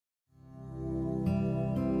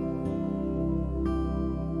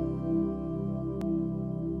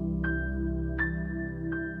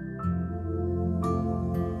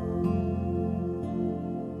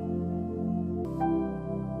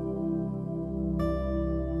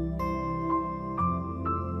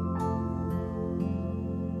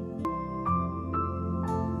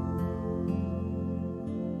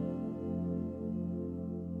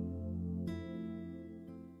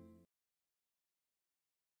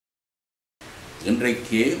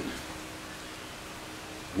இன்றைக்கு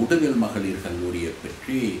உடுவில் மகளிர் கல்லூரியை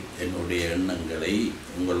பற்றி என்னுடைய எண்ணங்களை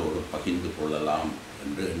உங்களோடு பகிர்ந்து கொள்ளலாம்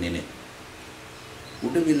என்று எண்ணினேன்.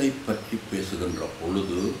 உடுவிலை பற்றி பேசுகின்ற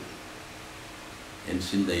பொழுது என்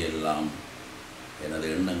சிந்தையெல்லாம் எனது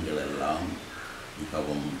எண்ணங்கள் எல்லாம்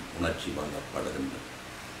மிகவும் உணர்ச்சி வசப்படுகின்றன.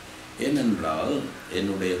 ஏனென்றால்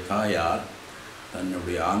என்னுடைய தாயார்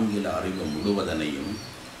தன்னுடைய ஆங்கில அறிவு முழுவதனையும்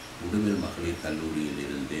உடுவில் மகளிர் கல்லூரியில்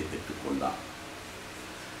இருந்தே பெற்றுக்கொண்டார்.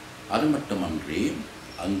 அது மட்டுமன்றி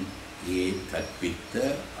அங்கே கற்பித்த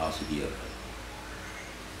ஆசிரியர்கள்,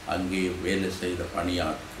 அங்கே வேலை செய்த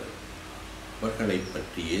பணியாட்கள், அவர்களை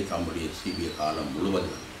பற்றியே தம்முடைய சிறிய காலம்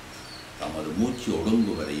முழுவதும் தமது மூச்சு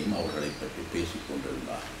ஒடுங்கு வரையும் அவர்களை பற்றி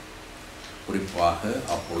பேசிக்கொண்டிருந்தார். குறிப்பாக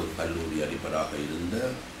அப்பொழுது கல்லூரி அதிபராக இருந்த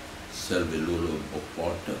செல்விலூர்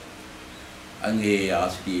பொப்பாட்டர், அங்கே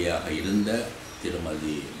ஆசிரியராக இருந்த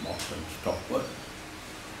திருமதி மோகன் ஸ்டாப்பர்,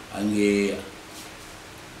 அங்கே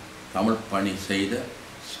தமிழ் பணி செய்த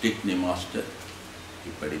ஸ்டிக்னி மாஸ்டர்,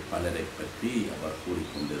 இப்படி பலரை பற்றி அவர்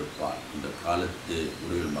கூறிக்கொண்டிருப்பார். இந்த காலத்து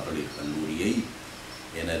உடுவில் மகளிர் கல்லூரியை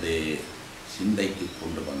எனது சிந்தைக்கு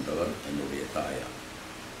கொண்டு வந்தவர் என்னுடைய தாயார்.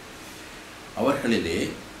 அவர்களிலே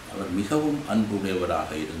அவர் மிகவும்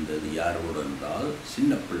அன்புடையவராக இருந்தது யாரோடு என்றால்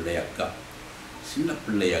சின்ன பிள்ளை அக்கா. சின்ன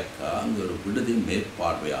பிள்ளை அக்கா அங்கு ஒரு விடுதி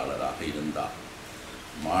மேற்பார்வையாளராக இருந்தார்.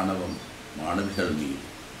 மாணவிகள் மீது,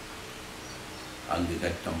 அங்கு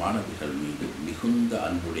கற்ற மாணவிகள் மீது மிகுந்த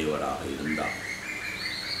அன்புடையவராக இருந்தார்.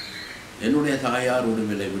 என்னுடைய தாயார்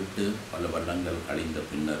உடுவிலை விட்டு பல வருடங்கள் கழிந்த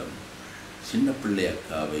பின்னரும் சின்ன பிள்ளை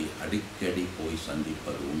அக்காவை அடிக்கடி போய்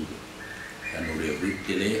சந்திப்பது உண்டு. தன்னுடைய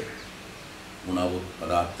வீட்டிலே உணவு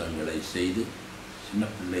பதார்த்தங்களை செய்து சின்ன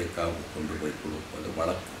பிள்ளை அக்காவுக்கு கொண்டு போய் கொடுப்பது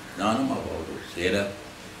வழக்கம். நானும் அவரோடு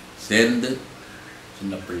சேர்ந்து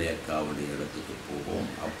சின்ன பிள்ளை அக்காவுடைய இடத்துக்கு போவோம்.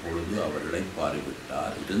 அப்பொழுது அவர்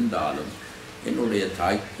இளைப்பாறிவிட்டார். இருந்தாலும் என்னுடைய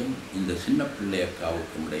தாய்க்கும் இந்த சின்ன பிள்ளை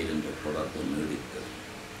அக்காவுக்கும் இடையில் இந்த தொடர்பு நீடித்தது.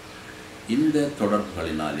 இந்த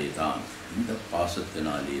தொடர்புகளினாலே தான், இந்த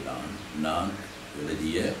பாசத்தினாலே தான் நான்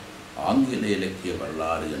எழுதிய ஆங்கில இலக்கிய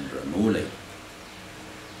வரலாறு என்ற நூலை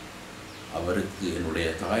அவருக்கு, என்னுடைய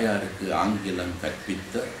தாயாருக்கு ஆங்கிலம்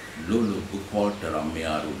கற்பித்த லூலு புக்வால்டர்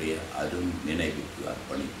அம்மையாருடைய அரும் நினைவுக்கு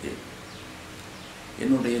அர்ப்பணித்தேன்.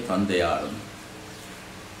 என்னுடைய தந்தையாரும்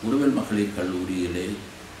உடுவில் மகளிர் கல்லூரியிலே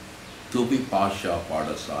துபி பாஷா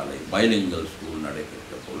பாடசாலை பைலிங்கல் ஸ்கூல்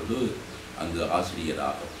நடைபெற்ற பொழுது அங்கு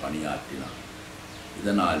ஆசிரியராக பணியாற்றினார்.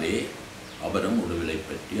 இதனாலே அவரும் உடுவிலை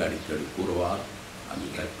பற்றி அடிக்கடி கூறுவார், அங்கு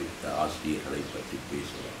கற்பித்த ஆசிரியர்களை பற்றி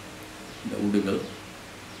பேசுவார். இந்த உடுவில்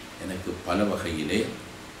எனக்கு பல வகையிலே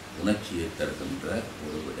உணர்ச்சியை தருகின்ற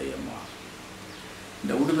ஒரு விடயமாகும்.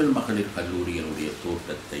 இந்த உடுவில் மகளிர் கல்லூரியினுடைய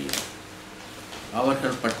தோற்றத்தையும்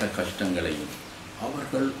அவர்கள் பட்ட கஷ்டங்களையும்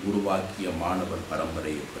அவர்கள் உருவாக்கிய மாணவர்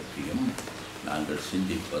பரம்பரையை பற்றியும் நாங்கள்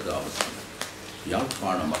சிந்திப்பது அவசியம்.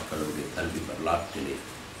 யாழ்ப்பாண மக்களுடைய கல்வி வரலாற்றிலே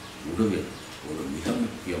உடுவில் ஒரு மிக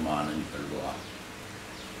முக்கியமான நிகழ்வு ஆகும்.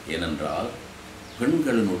 ஏனென்றால்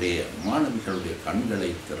பெண்களினுடைய மாணவிகளுடைய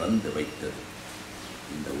கண்களை திறந்து வைத்தது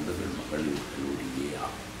இந்த உடுவில் மகளிர் கல்லூரியே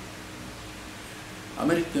ஆகும்.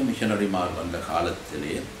 அமெரிக்க மிஷனரிமார் வந்த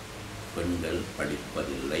காலத்திலே பெண்கள்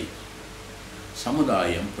படிப்பதில்லை.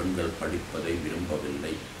 சமுதாயம் பெண்கள் படிப்பதை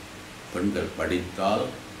விரும்பவில்லை. பெண்கள் படித்தால்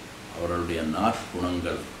அவர்களுடைய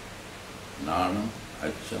நாற்குணங்கள், நாணம்,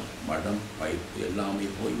 அச்சம், மடம், பைப்பு எல்லாமே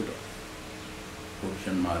போய்விடும்.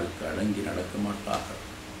 புருஷன்மாருக்கு அடங்கி நடக்க மாட்டார்கள்,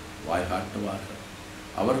 வாய்காட்டுவார்கள்.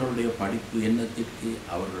 அவர்களுடைய படிப்பு எண்ணத்திற்கு,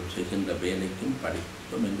 அவர்கள் செய்கின்ற வேலைக்கும்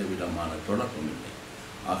படிப்பும் எந்த விதமான தொடர்பும் இல்லை.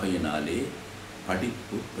 ஆகையினாலே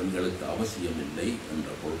படிப்பு பெண்களுக்கு அவசியமில்லை என்ற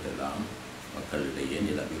பொருட்டெல்லாம் மக்களிடையே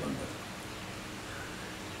நிலவி வந்தது.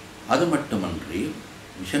 அது மட்டுமன்றி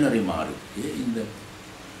மிஷனரிமாருக்கு இந்த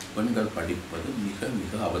பெண்கள் படிப்பது மிக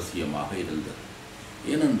மிக அவசியமாக இருந்தது.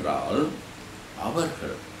 ஏனென்றால்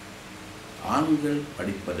அவர்கள் ஆண்கள்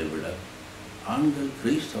படிப்பதை விட, ஆண்கள்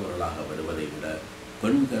கிறிஸ்தவர்களாக வருவதை விட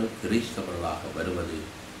பெண்கள் கிறிஸ்தவர்களாக வருவது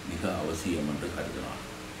மிக அவசியம் என்று கருதினார்.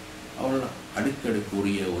 அவர்கள் அடிக்கடி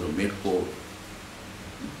கூறிய ஒரு மேற்கோள்,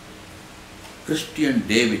 கிறிஸ்டியன்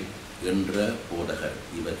டேவிட் என்ற போதகர்,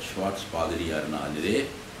 இவர் ஸ்வாட்ஸ் பாதிரியாரினாலே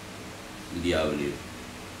இந்தியாவிலே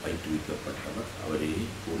பயிற்றுவிக்கப்பட்டவர். அவரே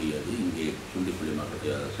கூறியது, இங்கே சுண்டிப்புள்ளி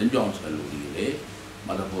மக்கள் சென்ட் ஜான்ஸ் கல்லூரியிலே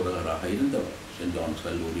மத போதகராக இருந்தவர். சென்ட் ஜான்ஸ்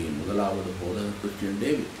கல்லூரியின் முதலாவது போதகர் கிறிஸ்டியன்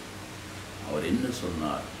டேவிட். அவர் என்ன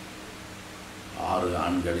சொன்னார்? 6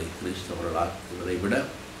 ஆண்களை கிறிஸ்தவர்களாக்குவதை விட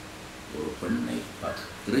ஒரு பெண்ணை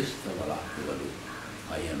கிறிஸ்தவர்களாக்குவது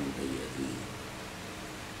பயனுடையது.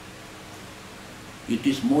 It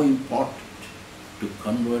is more important to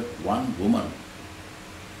convert one woman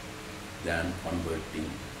than converting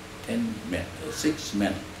 6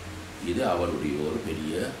 men இது அவருடைய ஒரு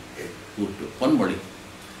பெரிய கூட்டு பொன்மொழி.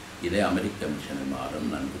 இதை அமெரிக்க மிஷனரிமாரும்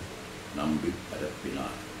நம்பி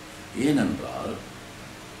பரப்பினார். ஏனென்றால்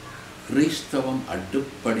கிறிஸ்தவம்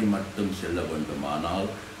அட்டுப்படி மட்டும் செல்ல வேண்டுமானால்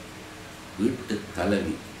வீட்டு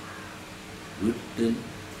தலைவி, வீட்டு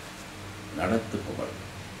நடத்துபவர்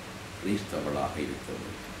கிறிஸ்தவளாக இருக்க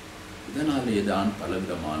வேண்டும். இதனாலே தான்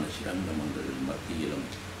பலவிதமான சிரங்கமங்களின் மத்தியிலும்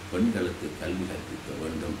பெண்களுக்கு கல்வி கற்பிக்க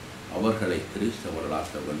வேண்டும், அவர்களை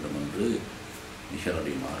கிறிஸ்தவர்களாக்க வேண்டும் என்று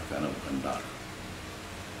மிஷனரிமார் கனவு கண்டார்.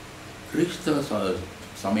 கிறிஸ்தவ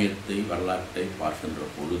சமயத்தை வரலாற்றை பார்க்கின்ற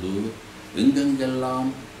பொழுது எங்கெங்கெல்லாம்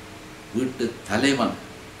வீட்டு தலைவன்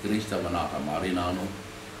கிறிஸ்தவனாக மாறினானோ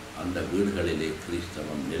அந்த வீடுகளிலே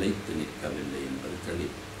கிறிஸ்தவம் நிலைத்து நிற்கவில்லை என்பது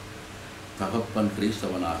தெளிவு. தகப்பன்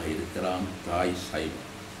கிறிஸ்தவனாக இருக்கிறான், தாய் சைவம்,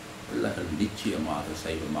 பிள்ளைகள் நிச்சயமாக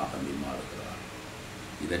சைவமாக மாறுகிறார்.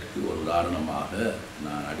 இதற்கு ஒரு உதாரணமாக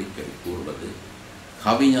நான் அடிக்கடி கூறுவது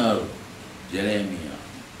கவிஞர்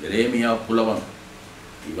எரேமியா புலவன்.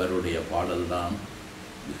 இவருடைய பாடல்தான்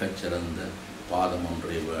மிகச்சிறந்த பாதம்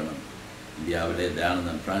ஒன்றே வேணும். இந்தியாவிலே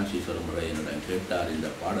தயானந்தன் பிரான்சிஸ் ஒரு முறை என்னிடம் கேட்டார், இந்த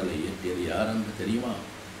பாடலை இயற்றியது யார் என்று தெரியுமா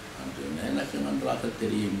என்று. எனக்கு நன்றாக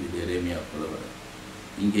தெரியும், இது எரேமியா புலவர்.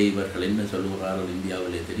 இங்கே இவர்கள் என்ன சொல்கிறார்கள்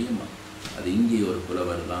இந்தியாவிலே தெரியுமா? அது இங்கே ஒரு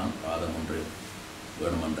புலவர் தான் பாதம் ஒன்று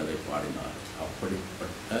வேணுமென்றதை பாடினார்.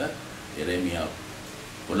 அப்படிப்பட்ட எரேமியா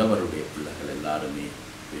புலவருடைய பிள்ளைகள் எல்லாருமே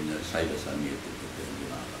பின்னர் சைவ சமயத்திற்கு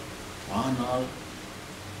திரும்பினார்கள். ஆனால்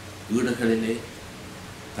வீடுகளிலே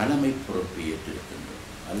தலைமை பொறுப்பை ஏற்றிருக்கின்றனர்.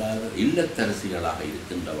 அல்லாத இல்லத்தரசிகளாக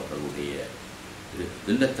இருக்கின்றவர்களுடைய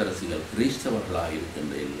இல்லத்தரசிகள் கிறிஸ்தவர்களாக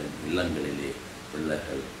இருக்கின்ற இல்லங்களிலே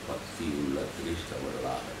பிள்ளைகள் பக்தியுள்ள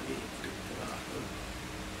கிறிஸ்தவர்களாகவே இருக்கிறார்கள்.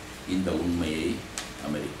 இந்த உண்மையை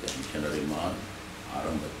அமெரிக்க மிஷனரிமார்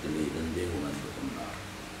ஆரம்பத்தில் இருந்தே உணர்ந்து கொண்டார்.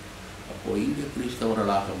 அப்போ இங்கே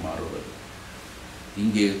கிறிஸ்தவர்களாக மாறுவது,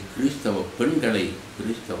 இங்கே கிறிஸ்தவ பெண்களை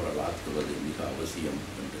கிறிஸ்தவர்களாக்குவது மிக அவசியம்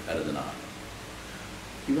என்று கருதினார்.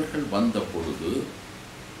 இவர்கள் வந்த பொழுது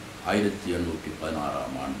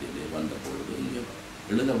 1816ஆம் ஆண்டிலே வந்த பொழுது இங்கே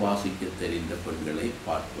எழுத வாசிக்க தெரிந்த பெண்களை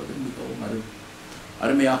பார்ப்பது மிகவும்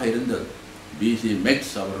அருமையாக இருந்தது. பிசி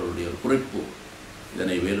மெக்ஸ் அவர்களுடைய குறிப்பு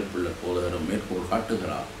இதனை வேலுப்பிள்ளை போலரும் மேற்கோள்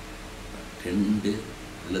காட்டுகிறார். 2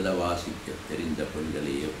 எழுத வாசிக்க தெரிந்த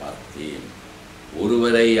பெண்களையே பார்த்தேன்,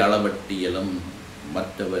 ஒருவரை அளவட்டியிலும்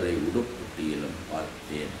மற்றவரை உடுப்பட்டியிலும்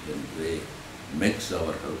பார்த்தேன் என்று மெக்ஸ்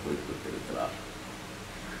அவர்கள் குறிப்பிட்டிருக்கிறார்.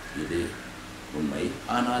 இது உண்மை.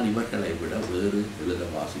 ஆனால் இவர்களை விட வேறு எழுத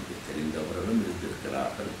வாசிக்க தெரிந்தவர்களும்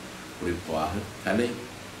இருந்திருக்கிறார்கள். குறிப்பாக கலை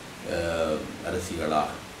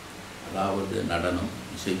அரசிகளாக, அதாவது நடனம்,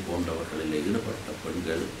 இசை போன்றவர்களில் ஈடுபட்ட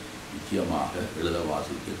பெண்கள் நிச்சயமாக எழுத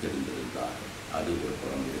வாசிக்க தெரிந்திருந்தார்கள். அது ஒரு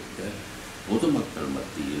புறம் இருக்க, பொதுமக்கள்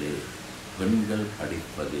மத்தியிலே பெண்கள்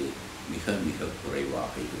படிப்பது மிக மிக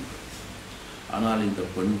குறைவாக இருந்தது. ஆனால் இந்த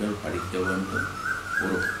பெண்கள் படிக்க வேண்டும்,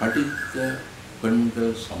 ஒரு படித்த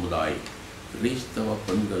பெண்கள் சமுதாயம், கிறிஸ்தவ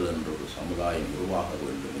பெண்கள் என்ற ஒரு சமுதாயம் உருவாக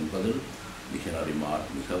வேண்டும் என்பதில் மிஷனரிமார்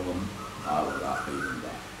மிகவும் ஆர்வலாக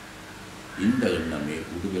இருந்தார். இந்த எண்ணமே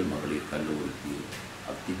உடுவில் மகளிர் கல்லூரிக்கு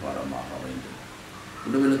அத்திபாரமாக அமைந்தது.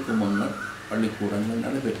 உடுவிலுக்கு முன்னர் பள்ளிக்கூடங்கள்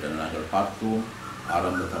நடைபெற்றன. நாங்கள் பார்த்தோம்,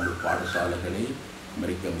 ஆரம்ப தமிழ் பாடசாலைகளை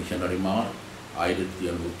அமெரிக்க மிஷனரிமார்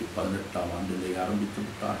 1818ஆம் ஆண்டிலே ஆரம்பித்து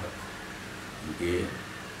விட்டார்கள். இங்கே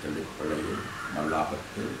தெளிப்பளையில்,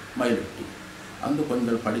 மல்லாகத்தில், மயிலட்டி அந்த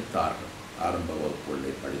பெண்கள் படித்தார்கள், ஆரம்ப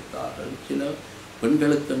வகுப்புகளை படித்தார்கள். சில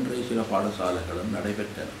பெண்களுக்கென்றே சில பாடசாலைகளும்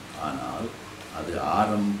நடைபெற்றன. ஆனால் அது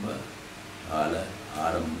ஆரம்ப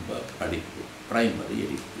படிப்பு, பிரைமரி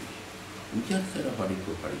எஜுகேஷன். உயர்தர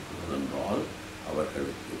படிப்பு படிப்பதென்றால்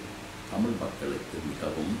அவர்களுக்கு, தமிழ் மக்களுக்கு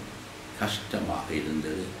மிகவும் கஷ்டமாக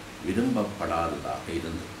இருந்தது, விரும்பப்படாததாக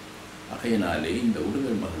இருந்தது. ஆகையினாலே இந்த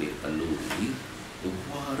உடுவில் மகளிர் கல்லூரி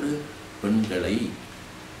எவ்வாறு பெண்களை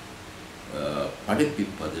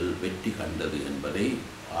படிப்பிப்பதில் வெற்றி கண்டது என்பதை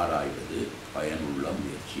ஆராய்வது பயனுள்ள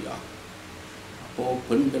முயற்சியாகும். அப்போது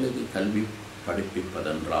பெண்களுக்கு கல்வி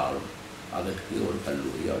படிப்பிப்பதென்றால் அதற்கு ஒரு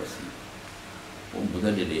கல்லூரி அவசியம்.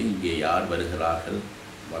 முதலிலே இங்கே யார் வருகிறார்கள்,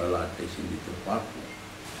 வரலாற்றை சிந்தித்து பார்ப்போம்.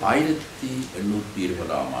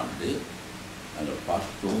 1820ஆம் ஆண்டு நாங்கள்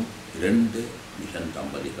பார்த்தோம், 2 மிஷன்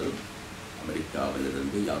தம்பதிகள்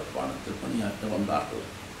அமெரிக்காவிலிருந்து யாழ்ப்பாணத்தில் பணியாற்ற வந்தார்கள்.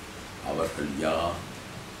 அவர்கள் யார்?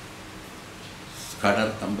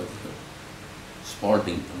 ஸ்கடர் தம்பதிகள்,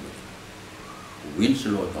 ஸ்பால்டிங் தம்பதிகள்,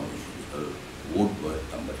 வின்ஸ்லோ தம்பதிகள், வூட்வர்த்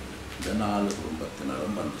தம்பதிகள். இந்த 4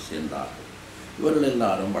 குடும்பத்தினரும் வந்து சேர்ந்தார்கள். இவர்கள்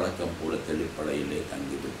எல்லாரும் வழக்கம் போல தெளிப்படையிலே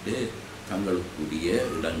தங்கிவிட்டு தங்களுக்குரிய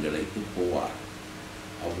இடங்களுக்கு போவார்கள்.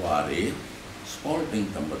 அவ்வாறே ஸ்பால்டிங்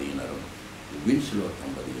தம்பதியினரும் வின்ஸ்லோ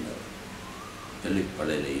தம்பதியினரும்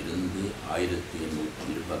தெல்லிப்பளையில் இருந்து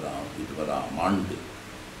 1820ஆம் ஆண்டு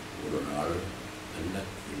ஒரு நாள்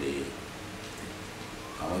வெள்ளத்திலே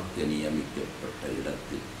தமக்கு நியமிக்கப்பட்ட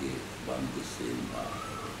இடத்திற்கு வந்து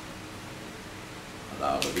சேர்ந்தார்கள்.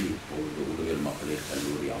 அதாவது இப்பொழுது உடுவில் மகளிர்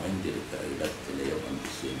கல்லூரி அமைந்திருக்கிற இடத்திலே வந்து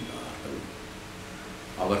சேர்ந்தார்கள்.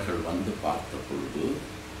 அவர்கள் வந்து பார்த்த பொழுது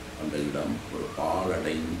அந்த இடம் ஒரு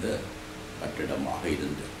பாழடைந்த கட்டிடமாக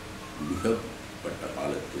இருந்தது. மிகப்பட்ட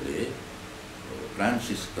காலத்திலே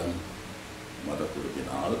பிரான்சிஸ்கன்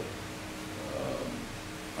மதக்குழுவினால்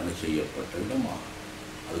பணி செய்யப்பட்ட இடமாக.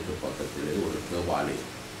 அதுக்கு பக்கத்திலே ஒரு தேவாலயம்.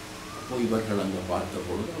 அப்போ இவர்கள் அங்கே பார்த்த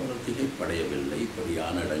பொழுது அவர்கள் திகைப்படையவில்லை.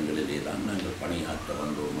 இப்படியான இடங்களிலே தான் நாங்கள் பணியாற்ற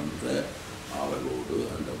வந்தோம் என்ற ஆவலோடு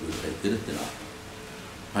அந்த வீட்டை திருத்தினார்.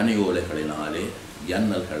 பனி ஓலைகளினாலே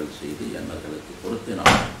ஜன்னல்கள் செய்து ஜன்னல்களுக்கு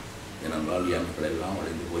பொருத்தினார். ஏனென்றால் ஜன்னல்கள் எல்லாம்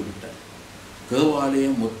அடைந்து போய்விட்டன.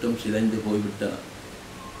 தேவாலயம் மொத்தம் சிதைந்து போய்விட்டன.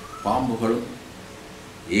 பாம்புகளும்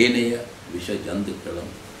ஏனைய விஷ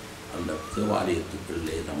ஜந்துக்களும் அந்த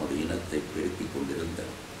தேவாலயத்துக்குள்ளே நமது இனத்தை பெருக்கிக் கொண்டிருந்தன.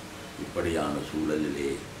 இப்படியான சூழலிலே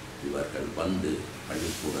இவர்கள் வந்து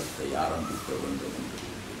பள்ளிக்கூடத்தை ஆரம்பிக்க வேண்டும் என்று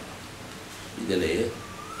விரும்பினார். இதிலே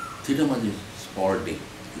திருமதி ஸ்பால்டிங்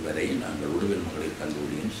இவரை நாங்கள் உடுவில் மகளிர்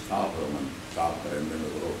கல்லூரியின் ஸ்தாபகர்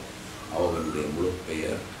என்கிறோம். அவர்களுடைய முழு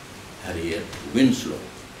பெயர் ஹரியட் வின்ஸ்லோ.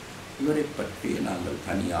 இவரை பற்றி நாங்கள்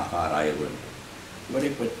தனியாக ஆராய வேண்டும்.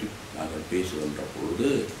 இவரை பற்றி நாங்கள் பேசுகின்ற பொழுது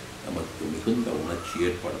நமக்கு மிகுந்த உணர்ச்சி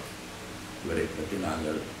ஏற்படும். இவரை பற்றி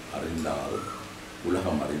நாங்கள் அறிந்தால்,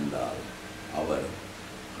 உலகம் அறிந்தால், அவர்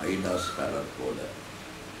ஐடா ஸ்காலர் போல,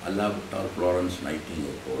 அல்லாவிட்டால் ஃப்ளோரன்ஸ்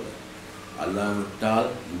நைட்டிங்கேல் போல, அல்லாவிட்டால்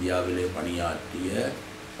இந்தியாவிலே பணியாற்றிய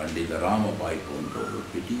பண்டித ராமபாய் போன்ற ஒரு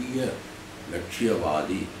பெரிய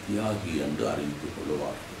லட்சியவாதி தியாகி என்று அறிந்து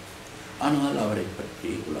கொள்வார்கள். ஆனால் அவரை பற்றி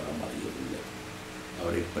உலகம் அறியவில்லை.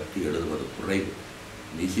 அவரை பற்றி எழுதுவது குறைவு.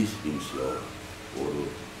 மிசிஸ் வின்ஸ்லோ ஒரு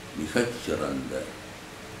மிகச்சிறந்த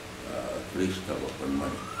கிறிஸ்தவ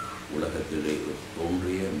பெண்மணி. உலகத்திலே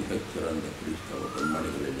தோன்றிய மிகச்சிறந்த கிறிஸ்தவ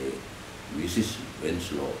பெண்மணிகளிலே மிசிஸ்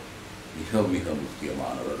வின்ஸ்லோ மிக மிக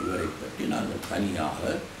முக்கியமானவர். இவரை பற்றி நாங்கள் தனியாக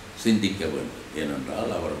சிந்திக்க வேண்டும்.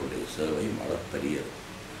 ஏனென்றால் அவர்களுடைய சேவை அளப்பரியது.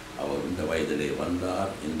 அவர் இந்த வயதிலே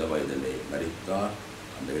வந்தார், இந்த வயதிலே மரித்தார்.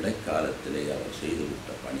 அந்த இடைக்காலத்திலே அவர் செய்துவிட்ட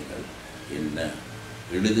பணிகள் என்ன?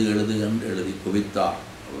 எழுது என்று எழுதி குவித்தார்.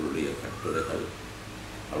 அவருடைய கட்டுரைகள்,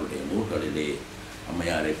 அவருடைய நூல்களிலே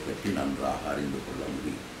அம்மையாரை பற்றி நன்றாக அறிந்து கொள்ள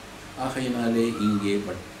முடியும். ஆகையினாலே இங்கே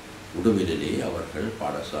உடுவிலே அவர்கள்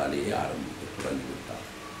பாடசாலையை ஆரம்பிக்க தொடங்கிவிட்டார்.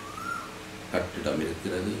 கட்டிடம்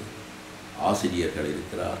இருக்கிறது, ஆசிரியர்கள்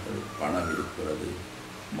இருக்கிறார்கள், பணம் இருக்கிறது,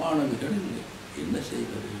 மாணவிகள் இல்லை. என்ன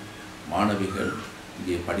செய்வது? மாணவிகள்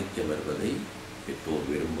இங்கே படிக்க வருவதை பெற்றோர்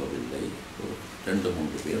விரும்பவில்லை. ஒரு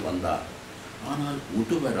 2-3 பேர் வந்தார்கள். ஆனால்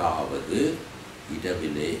உடுவராவது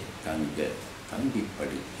இரவிலே தங்கி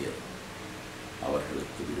படிக்க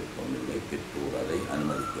அவர்களுக்கு விருப்பமில்லை. பெற்றோர் அதை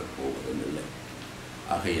அனுமதிக்கப் போவதும் இல்லை.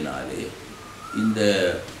 ஆகையினாலே இந்த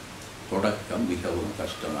தொடக்கம் மிகவும்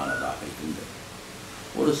கஷ்டமானதாக இருந்தது.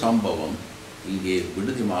 ஒரு சம்பவம் இங்கே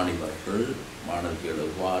விடுதி மாணவிகள்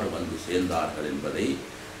எவ்வாறு வந்து சேர்ந்தார்கள் என்பதை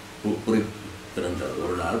குறிப்பிட்டிருந்தது.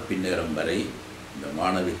 ஒரு நாள் பின்னேரம் வரை இந்த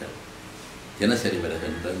மாணவிகள் தினசரி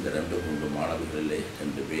வருகின்ற இந்த 2-3 மாணவிகளிலே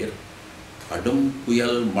 2 பேர் கடும்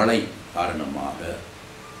புயல் மழை காரணமாக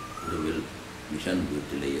உடுவில் மிஷன்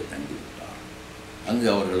வீட்டிலேயே தங்கிவிட்டார். அங்கு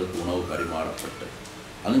அவர்களுக்கு உணவு பரிமாறப்பட்டது.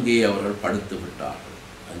 அங்கே அவர்கள் படுத்து விட்டார்கள்.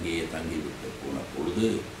 அங்கேயே தங்கிவிட்டு போன பொழுது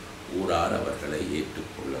ஊரார் அவர்களை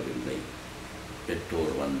ஏற்றுக்கொள்ளவில்லை.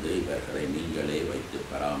 பெற்றோர் வந்து இவர்களை நீங்களே வைத்து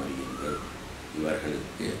பராமரியுங்கள்,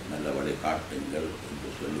 இவர்களுக்கு நல்ல வழி காட்டுங்கள் என்று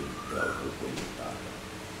சொல்லிவிட்டு அவர்கள் போய்விட்டார்கள்.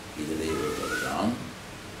 இதிலே ஒருவர்தான்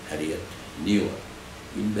ஹரியட் நியூவர்.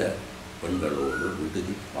 இந்த பெண்களோடு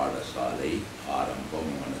விடுதி பாடசாலை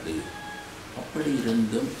ஆரம்பமானது. அப்படி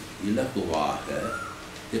இருந்தும் இலகுவாக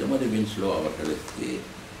திருமதி வின்ஸ்லோ அவர்களுக்கு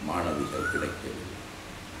மாணவிகள் கிடைக்கவில்லை.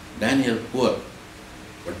 டேனியல் புவர்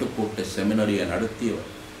வட்டுக்கோட்டை செமினரியை நடத்தியவர்.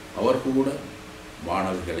 அவர் கூட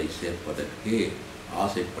மாணவிகளை சேர்ப்பதற்கு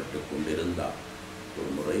ஆசைப்பட்டு கொண்டிருந்தார். ஒரு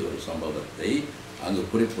முறை ஒரு சம்பவத்தை அங்கு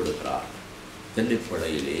குறிப்பிடுகிறார்.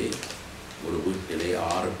 தெல்லிப்பளையிலே ஒரு வீட்டிலே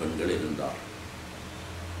 6 பெண்கள் இருந்தார்.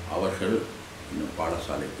 அவர்கள் இன்னும்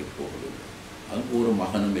பாடசாலைக்கு போகவில்லை. அங்கு ஒரு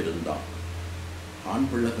மகனும் இருந்தான். ஆண்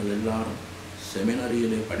பிள்ளைகள் எல்லாரும்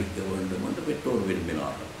செமினரியிலே படிக்க வேண்டும் என்று பெற்றோர்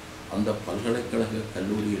விரும்பினார்கள். அந்த பல்கலைக்கழக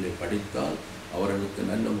கல்லூரியிலே படித்தால் அவர்களுக்கு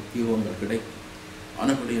நல்ல உத்தியோகங்கள் கிடைக்கும்.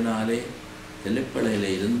 ஆனபடியினாலே தெல்லிப்பளையில்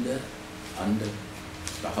இருந்த அந்த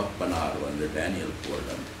தகப்பனார் வந்து டேனியல்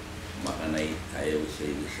போல்டன் மகனை தயவு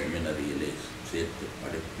செய்து செமினரியிலே சேர்த்து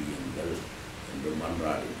படிப்பியுங்கள் என்று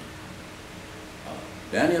மன்றாடினார்.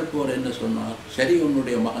 டேனியல் போர் என்ன சொன்னார்? சரி,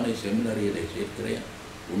 உன்னுடைய மகனை செமினரியிலே சேர்க்கிறேன்,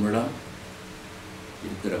 உன்னிடம்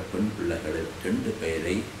இருக்கிற பெண் பிள்ளைகளில் 2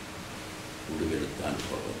 பேரை உடுவிலுக்கு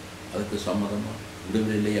அனுப்பவும். அதுக்கு சம்மதமா?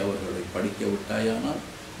 உடுவிலே அவர்களை படிக்க விட்டாயானால்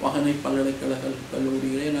மகனை பல்கலைக்கழக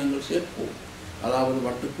கல்லூரியிலே நாங்கள் சேர்ப்போம். அதாவது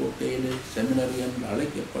வட்டுக்கோட்டையிலே செமினரி என்று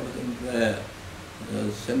அழைக்கப்படுகின்ற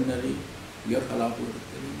செமினரி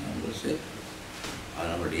உயர்கலாபுரத்தில் நாங்கள் சேர்ப்போம்.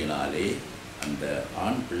 அதனுடையினாலே அந்த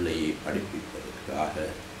ஆண் பிள்ளையை படிப்பிப்பதற்காக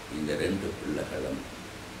இந்த 2 பிள்ளைகளும்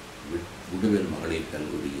உடுவில் மகளிர்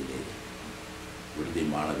கல்லூரியிலே விடுதி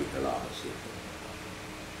மாணவிகளாக சேர்க்கப்பட்டார்.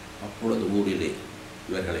 அப்பொழுது ஊரிலே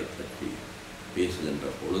இவர்களை பற்றி பேசுகின்ற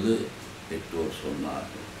பொழுது பெற்றோர்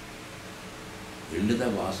சொன்னார்கள், எழுத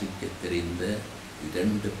வாசிக்க தெரிந்த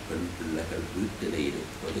 2 பெண் பிள்ளைகள் வீட்டிலே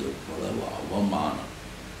இருப்பது எவ்வளவு அவமானம்.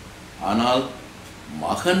 ஆனால்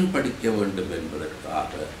மகன் படிக்க வேண்டும்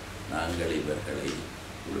என்பதற்காக நாங்கள் இவர்களை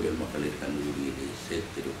உடுவில் மகளிர் கல்லூரியிலே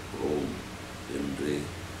சேர்த்திருக்கிறோம் என்று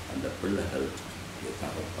அந்த பிள்ளைகள்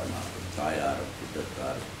தகப்பனாரும் தாயாரும்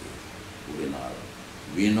குற்றத்தாருக்கு கூறினார்கள்.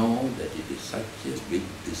 We know that it is such a big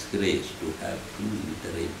disgrace to have 2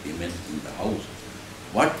 literate women in the house.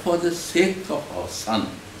 But for the sake of our son,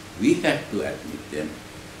 we had to admit them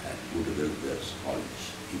at Uduvil Girls College.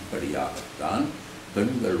 இப்படியாகத்தான்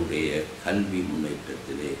பெண்களுடைய கல்வி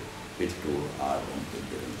முன்னேற்றத்திலே பெற்றோர் ஆர்வம்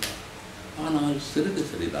கொண்டிருந்தார். ஆனால் சிறிது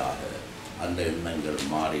சிறிதாக அந்த எண்ணங்கள்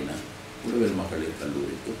மாறின. உடுவில் மகளிர்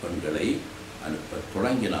கல்லூரிக்கு பெண்களை அனுப்ப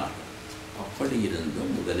தொடங்கினார்கள். அப்படி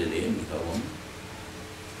இருந்தும் முதலிலே மிகவும்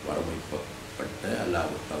வறுமைப்பட்ட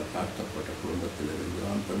அல்லாவிட்டால் தாழ்த்தப்பட்ட குடும்பத்திலிருந்து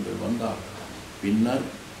தான் பெண்கள் வந்தார்கள். பின்னர்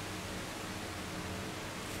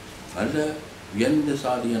நல்ல உயர்ந்த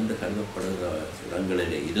சாதி என்று கருதப்படுகிற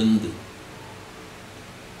இடங்களிலே இருந்து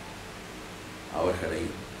அவர்களை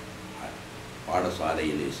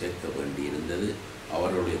பாடசாலையிலே சேர்க்க வேண்டியிருந்தது.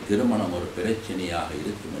 அவர்களுடைய திருமணம் ஒரு பிரச்சனையாக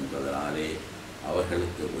இருக்கும் என்பதனாலே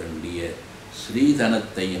அவர்களுக்கு வேண்டிய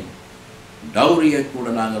ஸ்ரீதனத்தையும் டௌரியை கூட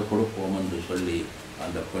நாங்கள் கொடுப்போம் என்று சொல்லி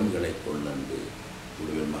அந்த பெண்களை கொண்டு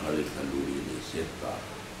உடுவில் மகளிர் கல்லூரியிலே சேர்த்தார்.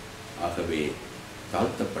 ஆகவே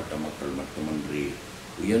தாழ்த்தப்பட்ட மக்கள் மட்டுமன்றி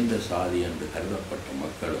உயர்ந்த சாதி என்று கருதப்பட்ட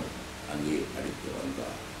மக்களும் அங்கே படித்து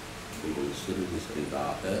வந்தார். இது சிறிது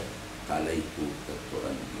சிறிதாக தலை தூக்கத்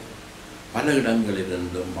தொடங்கியது. பல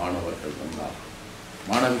இடங்களிலிருந்தும் மாணவர்கள் வந்தார்கள்.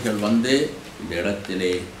 மாணவிகள் வந்து இந்த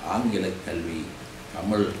இடத்திலே ஆங்கில கல்வி,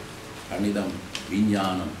 தமிழ், கணிதம்,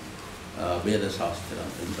 விஞ்ஞானம், வேத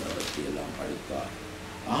சாஸ்திரம் என்பவற்றையெல்லாம் படித்தார்.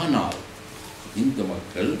 ஆனால் இந்த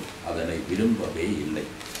மக்கள் அதனை விரும்பவே இல்லை.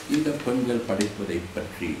 இந்த பெண்கள் படிப்பதை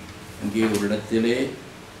பற்றி இங்கே ஒரு இடத்திலே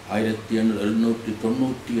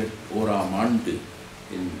 1791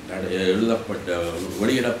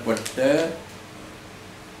 வெளியிடப்பட்ட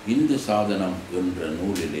இந்து சாதனம் என்ற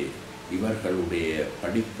நூலிலே இவர்களுடைய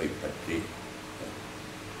படிப்பை பற்றி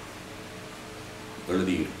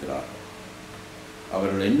எழுதியிருக்கிறார்கள்.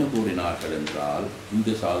 அவர்கள் என்ன கூறினார்கள் என்றால்,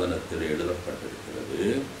 இந்து சாதனத்தில் எழுதப்பட்டிருக்கிறது,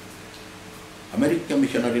 அமெரிக்க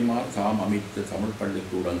மிஷனரிமார் தாம் அமைத்த தமிழ்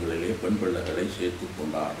பள்ளிக்கூடங்களிலே பெண் பிள்ளைகளை சேர்த்து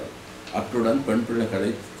கொண்டார்கள். அத்துடன் பெண்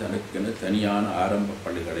பிள்ளைகளை தனக்கென தனியான ஆரம்ப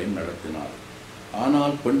பள்ளிகளையும் நடத்தினார்.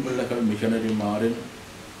 ஆனால் பெண் பிள்ளைகள் மிஷனரிமாரின்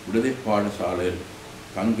விடுதி பாடசாலையில்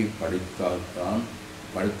தங்கி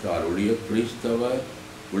படித்தால் ஒழிய கிறிஸ்தவ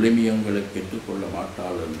விழுமியங்களை பெற்றுக்கொள்ள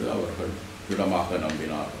மாட்டாள் என்று அவர்கள் திடமாக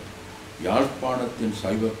நம்பினார்கள். யாழ்ப்பாணத்தின்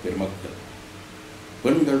சைவ பெருமக்கள்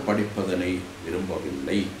பெண்கள் படிப்பதனை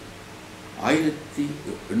விரும்பவில்லை.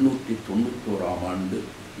 1891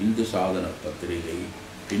 இந்து சாதன பத்திரிகை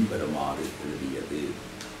பின்வருமாறு எழுதியது: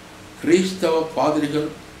 கிறிஸ்தவ பாதிரிகள்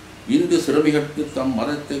இந்து சிறுமிகளுக்கு தம்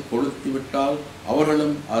மதத்தை கொளுத்திவிட்டால்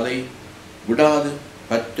அவர்களும் அதை விடாது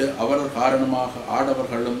பற்ற அவர்கள் காரணமாக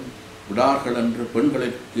ஆடவர்களும் விடார்கள் என்று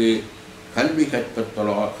பெண்களுக்கு கல்வி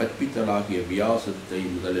கற்பித்தலாகிய வியாசத்தை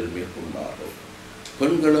முதலில் மேற்கொண்டார்கள்.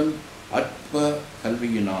 பெண்களும் அற்ப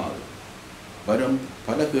கல்வியினால் வரும்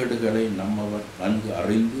பல கேடுகளை நம்மவர் நன்கு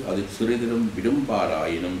அறிந்து அதில் சிறிதிலும்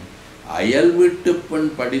விரும்பாராயினும் அயல் வீட்டு பெண்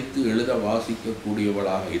படித்து எழுத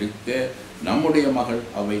வாசிக்கக்கூடியவளாக இருக்க நம்முடைய மகள்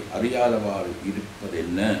அவை அறியாதவாறு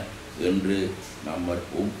இருப்பதென்ன என்று நம்ம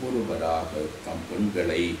ஒவ்வொருவராக தம்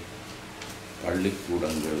பெண்களை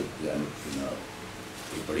பள்ளிக்கூடங்களுக்கு அனுப்பினார்.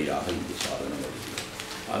 இப்படியாக இந்த சாதனம் வருகிறது.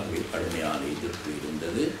 ஆகவே கடுமையான எதிர்ப்பு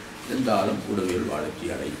இருந்தது. இருந்தாலும் உடவில் வளர்ச்சி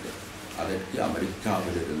அடைந்தது. அதற்கு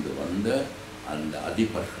அமெரிக்காவிலிருந்து வந்த அந்த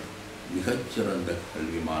அதிபர்கள், மிகச்சிறந்த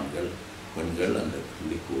கல்விமான்கள் பெண்கள் அந்த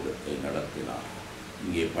பள்ளிக்கூடத்தை நடத்தினார்கள்.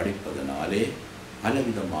 இங்கே படிப்பதனாலே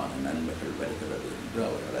பலவிதமான நன்மைகள் வருகிறது என்று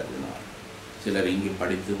அவர்கள் அறிவினார். சிலர் இங்கே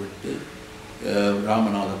படித்துவிட்டு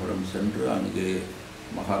ராமநாதபுரம் சென்று அங்கு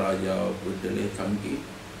மகாராஜா வீட்டிலே தங்கி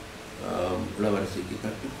இளவரசிக்கு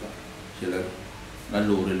கற்பித்தார். சிலர்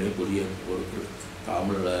நல்லூரிலே புதிய ஒரு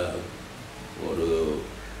தமிழ ஒரு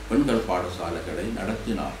பெண்கள் பாடசாலைகளை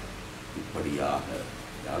நடத்தினார். இப்படியாக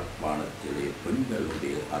யாழ்ப்பாணத்திலே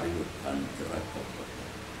பெண்களுடைய அறிவு கண் திறக்கப்பட்டது.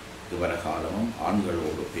 இவர காலமும்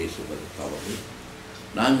ஆண்களோடு பேசுவது தவறு,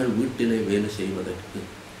 நாங்கள் வீட்டிலே வேலை செய்வதற்கு,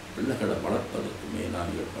 பிள்ளைகளை வளர்ப்பதற்குமே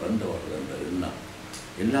நாங்கள் பிறந்தவர்கள் என்ற எண்ணம்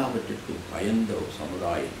எல்லாவற்றிற்கும் பயந்த ஒரு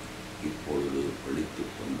சமுதாயம் இப்பொழுது விழித்து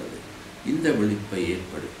கொண்டது. இந்த விழிப்பை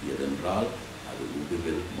ஏற்படுத்தியதென்றால் அது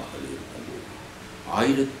உடுவில் மகளிர் கல்லூரி.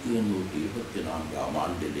 1824ஆம்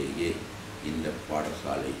ஆண்டிலேயே இந்த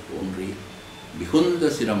பாடசாலை தோன்றி மிகுந்த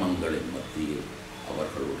சிரமங்களின் மத்தியில்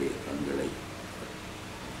அவர்களுடைய கண்களை,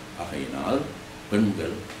 ஆகையினால்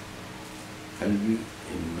பெண்கள் கல்வி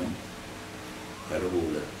என்னும்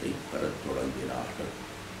கருவூலத்தை பெறத் தொடங்கினார்கள்.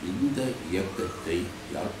 இந்த இயக்கத்தை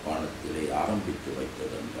யாழ்ப்பாணத்திலே ஆரம்பித்து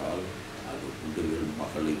வைத்ததென்றால் அது உடுவில்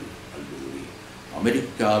மகளிர் கல்லூரி.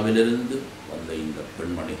 அமெரிக்காவிலிருந்து வந்த இந்த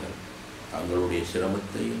பெண்மணிகள் தங்களுடைய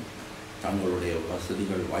சிரமத்தையும் தங்களுடைய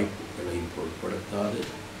வசதிகள் வாய்ப்புகளையும் பொருட்படுத்தாது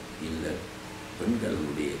இந்த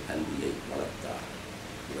பெண்களுடைய கல்வியை வளர்த்தார்கள்.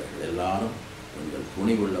 இவர்கள் எல்லாரும் பெண்கள்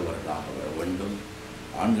துணிவுள்ளவர்களாக வர வேண்டும்,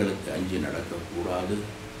 ஆண்களுக்கு அஞ்சி நடக்கக்கூடாது,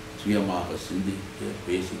 சுயமாக சிந்திக்க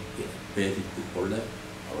பேசித்து கொள்ள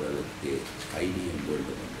அவர்களுக்கு தைரியம்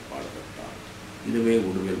வேண்டும் என்று பாடுபட்டார். இதுவே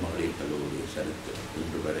உடுவில் மகளிர் கல்லூரிய சரித்திரம்.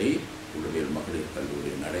 இன்று வரை உடுவில் மகளிர்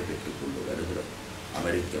கல்லூரி நடைபெற்று கொண்டு வருகிறது.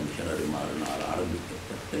 அமெரிக்க மிஷனரிமாரினால்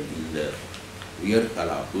ஆரம்பிக்கப்பட்ட இந்த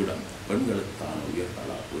உயர்கலா பீடம், பெண்களுக்கான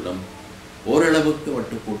உயர்கலா பீடம் ஓரளவுக்கு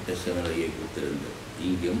வட்டுக்கூட்ட செமினரியை கொடுத்திருந்தது.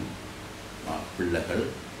 இங்கும் பிள்ளைகள்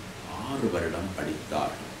 6 வருடம்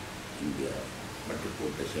படித்தார்கள். இந்த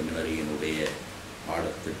வட்டுக்கூட்ட செமினரியினுடைய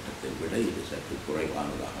பாடத்திட்டத்தை விட இது சற்று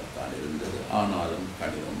குறைவானதாகத்தான் இருந்தது. ஆனாலும்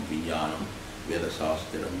கணிதம், விஞ்ஞானம், வேத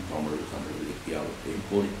சாஸ்திரம், தமிழ் இலக்கியாவற்றையும்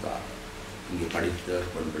போதித்தார்கள். இங்கே படித்த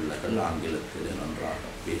பெண் பிள்ளைகள் ஆங்கிலத்தில் நன்றாக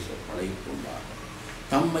பேச பழகிக்கொண்டார்கள்.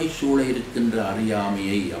 தம்மை சூழ இருக்கின்ற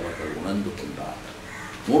அறியாமையை அவர்கள் உணர்ந்து கொண்டார்கள்.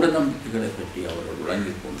 மூடநம்பிக்கைகளை பற்றி அவர்கள்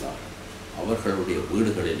விளங்கிக் கொண்டார்கள். அவர்களுடைய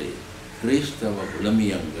வீடுகளிலே கிறிஸ்தவ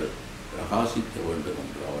விளமியங்கள் பிரகாசிக்க வேண்டும்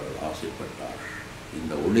என்று அவர்கள் ஆசைப்பட்டார்கள்.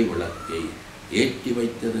 இந்த ஒளி விளக்கை ஏற்றி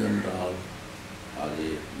வைத்தது என்றால் அது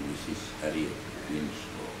மிஸ்ஸஸ் ஹரியட்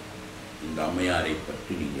வின்ஸ்லோ. இந்த அம்மையாரை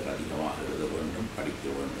பற்றி நீங்கள் அதிகமாக எழுத வேண்டும், படிக்க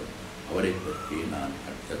வேண்டும். அவரை பற்றி நான்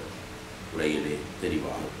அடுத்த உரையிலே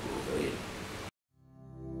தெரிவாக கூறுகிறேன்.